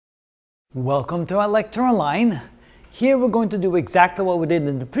Welcome to our lecture online. Here we're going to do exactly what we did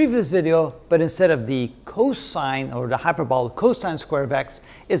in the previous video, but instead of the cosine or the hyperbolic cosine square of x,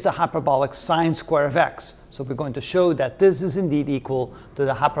 it's a hyperbolic sine square of x. So we're going to show that this is indeed equal to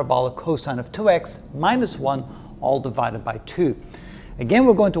the hyperbolic cosine of 2x minus 1 all divided by 2. Again,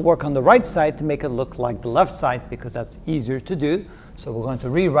 we're going to work on the right side to make it look like the left side because that's easier to do. So we're going to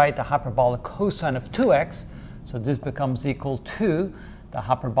rewrite the hyperbolic cosine of 2x. So this becomes equal to the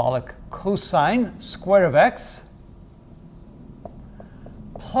hyperbolic cosine square of x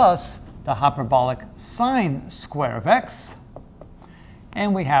plus the hyperbolic sine square of x,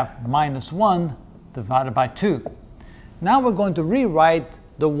 and we have minus 1 divided by 2. Now we're going to rewrite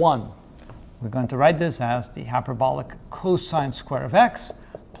the 1. We're going to write this as the hyperbolic cosine square of x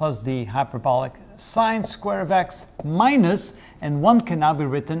plus the hyperbolic sine square of x minus, and 1 can now be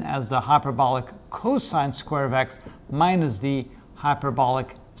written as the hyperbolic cosine square of x minus the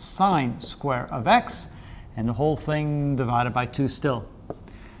hyperbolic sine square of x, and the whole thing divided by 2 still.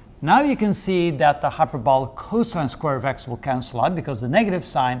 Now you can see that the hyperbolic cosine square of x will cancel out because the negative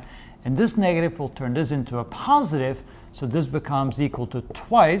sign, and this negative will turn this into a positive, so this becomes equal to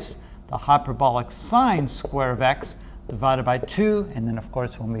twice the hyperbolic sine square of x divided by 2, and then of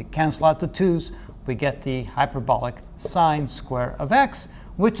course when we cancel out the 2's, we get the hyperbolic sine square of x,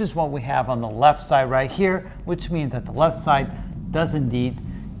 which is what we have on the left side right here, which means that the left side does indeed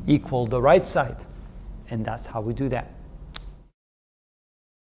equal the right side. And that's how we do that.